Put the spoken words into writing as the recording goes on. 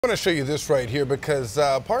I want to show you this right here because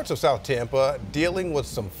parts of South Tampa dealing with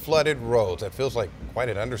some flooded roads. That feels like quite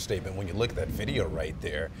an understatement when you look at that video right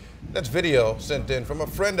there. That's video sent in from a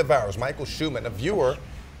friend of ours, Michael Schumann, a viewer.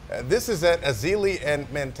 This is at Azili and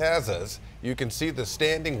Mantazas. You can see the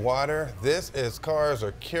standing water. This is cars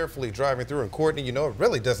are carefully driving through. And Courtney, you know, it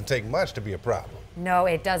really doesn't take much to be a problem. No,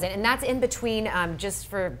 it doesn't. And that's in between, just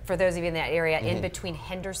for those of you in that area, in between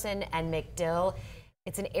Henderson and McDill.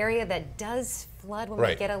 It's an area that does flood when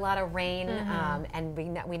we get a lot of rain, and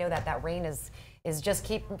we know that rain is just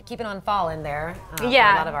keeping on falling there for a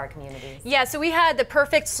lot of our communities. Yeah, so we had the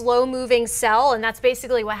perfect slow-moving cell, and that's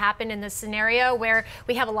basically what happened in this scenario where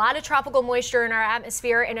we have a lot of tropical moisture in our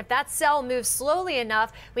atmosphere, and if that cell moves slowly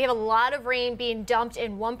enough, we have a lot of rain being dumped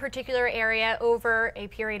in one particular area over a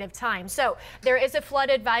period of time. So there is a flood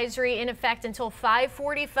advisory in effect until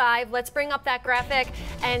 5:45. Let's bring up that graphic,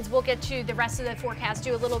 and we'll get to the rest of the forecast,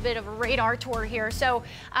 do a little bit of a radar tour here. So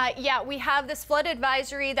yeah, we have this flood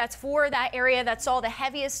advisory that's for that area that saw the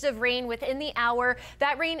heaviest of rain within the hour.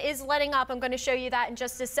 That rain is letting up. I'm going to show you that in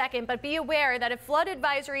just a second, but be aware that a flood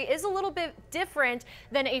advisory is a little bit different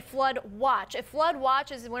than a flood watch. A flood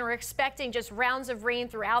watch is when we're expecting just rounds of rain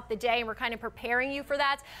throughout the day and we're kind of preparing you for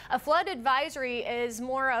that. A flood advisory is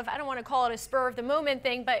more of, I don't want to call it a spur of the moment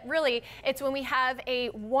thing, but really it's when we have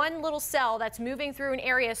one little cell that's moving through an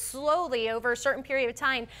area slowly over a certain period of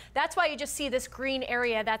time. That's why you just see this green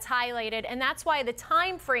area that's highlighted, and that's why the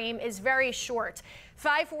time frame is very short.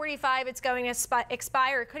 5:45, it's going to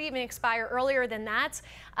expire. It could even expire earlier than that.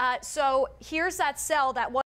 So here's that cell that was